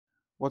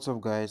What's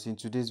up guys, in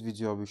today's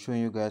video I'll be showing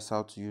you guys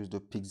how to use the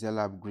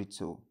Pixellab grid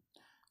tool.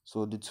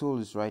 So the tool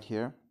is right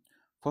here.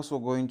 First we're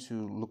going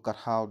to look at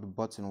how the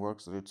button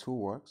works, or the tool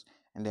works,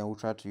 and then we'll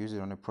try to use it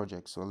on a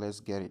project. So let's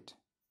get it.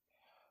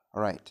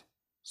 Alright,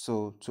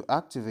 so to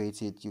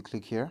activate it you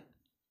click here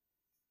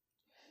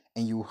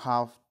and you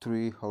have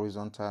 3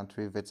 horizontal and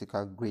 3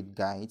 vertical grid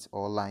guides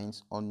or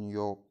lines on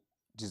your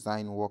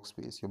design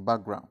workspace, your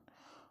background.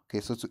 Okay,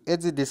 so to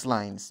edit these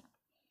lines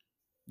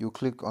you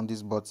click on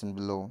this button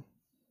below.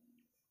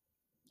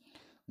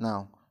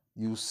 Now,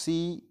 you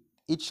see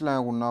each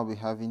line will now be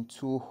having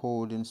 2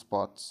 holding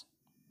spots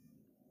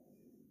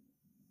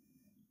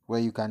where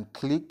you can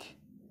click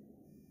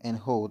and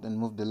hold and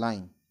move the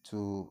line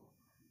to,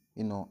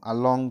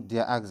 along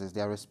their axis,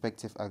 their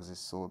respective axis.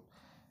 So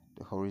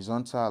the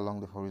horizontal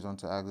along the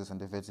horizontal axis and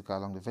the vertical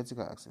along the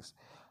vertical axis.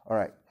 All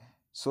right.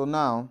 So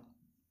now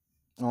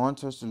I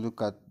want us to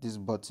look at these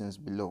buttons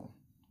below.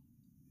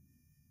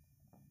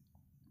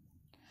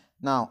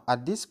 Now,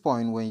 at this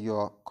point, when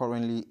you're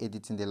currently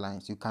editing the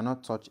lines, you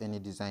cannot touch any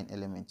design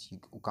elements. You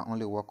can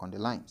only work on the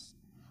lines.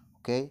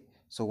 Okay,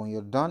 so when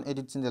you're done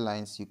editing the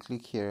lines, you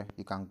click here.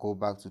 You can go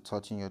back to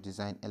touching your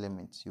design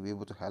elements. You'll be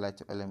able to highlight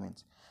your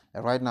elements.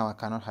 Like right now, I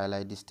cannot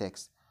highlight this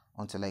text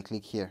until I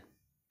click here.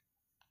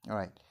 All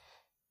right,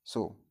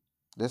 so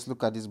let's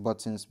look at these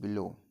buttons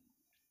below.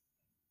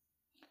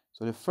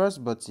 So the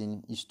first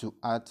button is to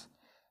add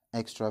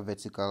extra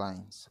vertical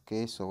lines.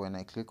 Okay, so when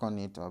I click on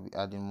it, I'll be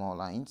adding more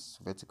lines,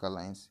 vertical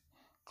lines,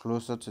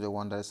 closer to the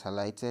one that is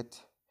highlighted.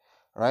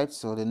 Right,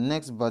 so the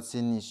next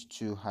button is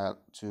to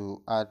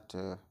add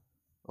a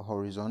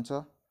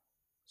horizontal.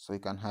 So you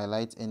can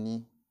highlight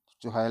any,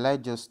 to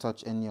highlight just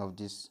touch any of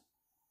these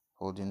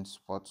holding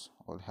spots,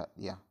 or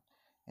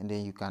and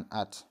then you can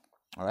add.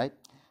 All right,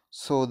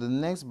 so the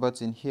next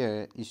button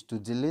here is to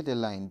delete a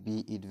line,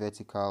 be it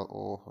vertical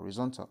or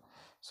horizontal.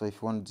 So if you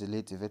want to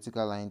delete a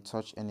vertical line,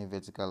 touch any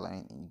vertical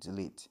line and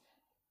delete.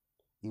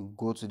 You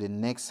go to the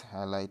next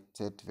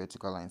highlighted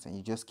vertical lines and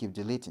you just keep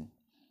deleting.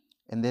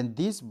 And then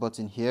this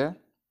button here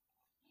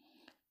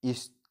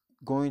is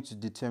going to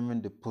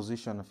determine the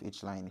position of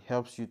each line. It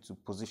helps you to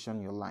position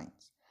your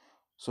lines.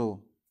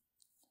 So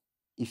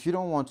if you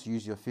don't want to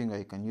use your finger,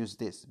 you can use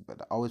this,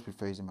 but I always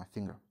prefer using my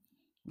finger,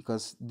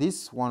 because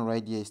this one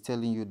right here is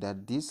telling you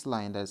that this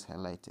line that is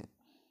highlighted,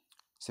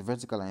 it's a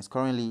vertical line, it's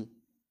currently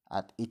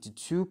at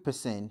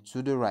 82%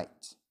 to the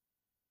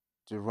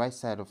right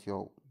side of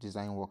your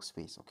design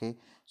workspace. Okay,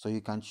 so you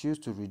can choose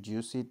to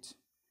reduce it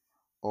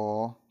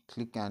or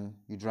click and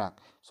you drag.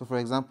 So for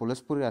example,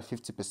 let's put it at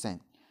 50%.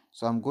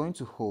 So I'm going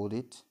to hold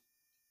it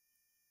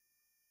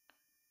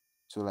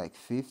to like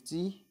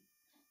 50.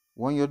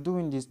 When you're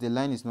doing this, the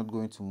line is not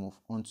going to move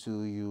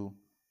until you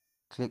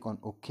click on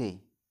OK.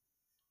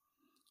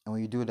 And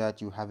when you do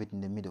that, you have it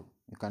in the middle.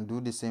 You can do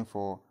the same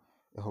for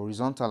a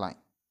horizontal line.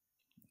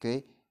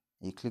 Okay,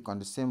 you click on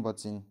the same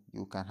button,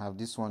 you can have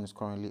this one is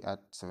currently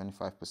at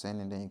 75%,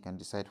 and then you can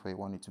decide where you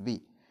want it to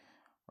be.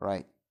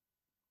 Right.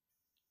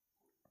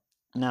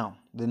 Now,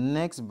 the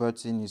next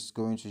button is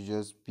going to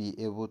just be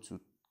able to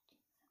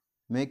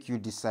make you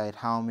decide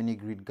how many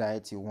grid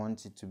guides you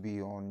want it to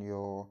be on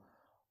your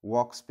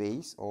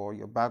workspace or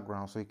your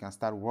background, so you can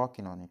start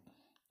working on it.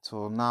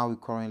 So now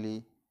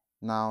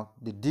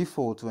the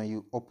default when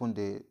you open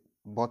the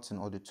button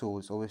or the tool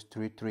is always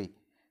 3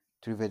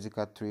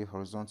 vertical, 3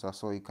 horizontal.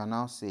 So you can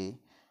now say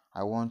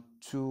I want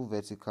 2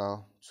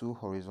 vertical, 2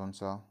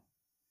 horizontal.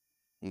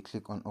 You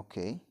click on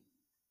OK,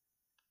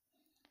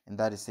 and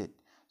that is it.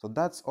 So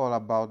that's all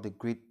about the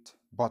grid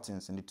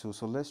buttons in the tool.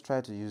 So let's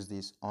try to use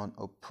this on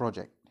a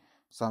project.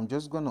 So I'm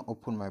just going to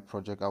open my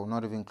project. I will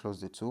not even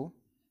close the tool.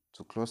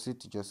 To close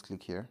it, just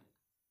click here.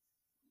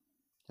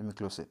 Let me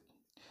close it.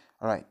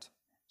 All right,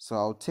 so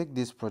I'll take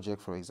this project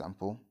for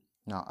example.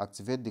 Now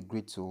activate the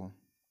grid tool.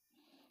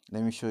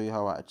 Let me show you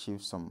how I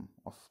achieve some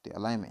of the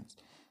alignments.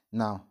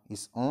 Now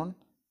it's on.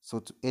 So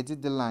to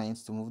edit the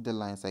lines, to move the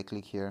lines, I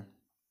click here,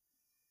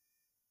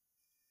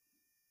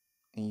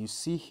 and you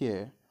see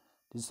here,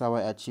 this is how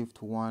I achieved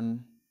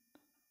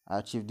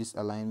this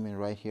alignment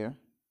right here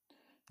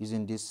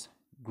using this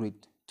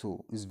grid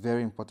tool. It's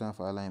very important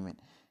for alignment.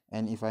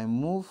 And if I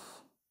move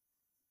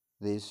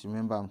this,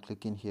 remember I'm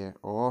clicking here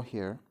or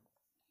here,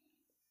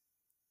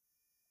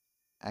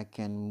 I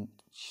can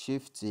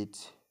shift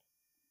it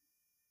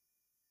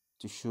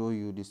to show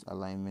you this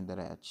alignment that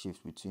I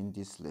achieved between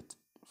this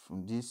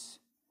from this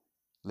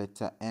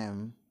letter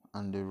M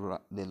and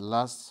the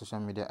last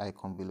social media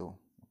icon below.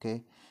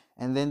 Okay,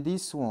 and then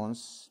these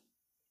ones,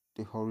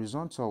 the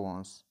horizontal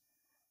ones,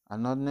 are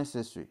not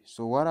necessary.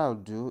 So what I'll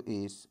do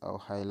is I'll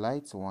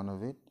highlight one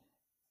of it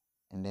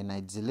and then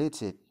I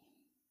delete it,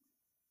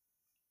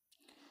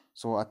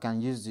 so I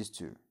can use this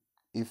too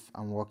if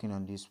I'm working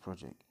on this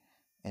project.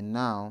 And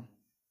now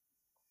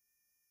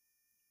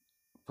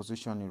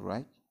position it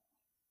right.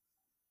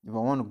 If I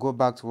want to go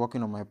back to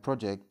working on my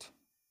project,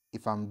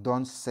 if I'm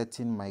done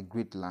setting my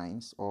grid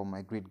lines or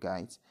my grid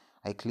guides,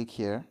 I click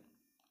here.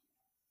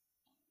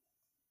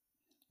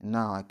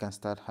 Now I can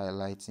start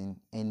highlighting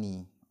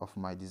any of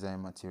my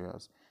design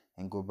materials.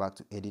 and go back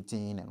to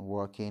editing and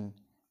working.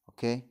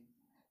 Okay,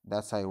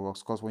 that's how it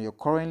works. Because when you're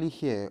currently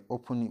here,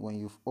 when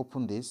you've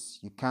opened this,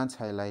 you can't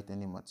highlight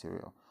any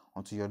material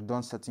until you're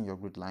done setting your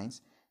grid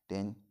lines.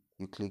 Then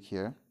you click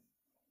here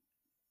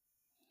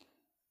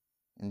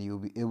and you'll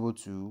be able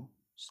to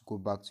go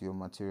back to your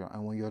material.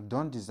 And when you're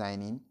done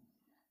designing,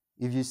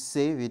 if you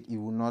save it,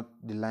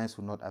 the lines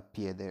will not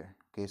appear there.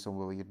 Okay, so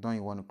when you're done,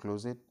 you want to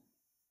close it,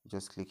 you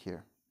just click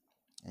here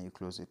and you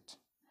close it.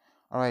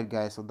 All right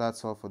guys, so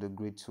that's all for the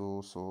grid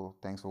tool. So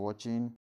thanks for watching.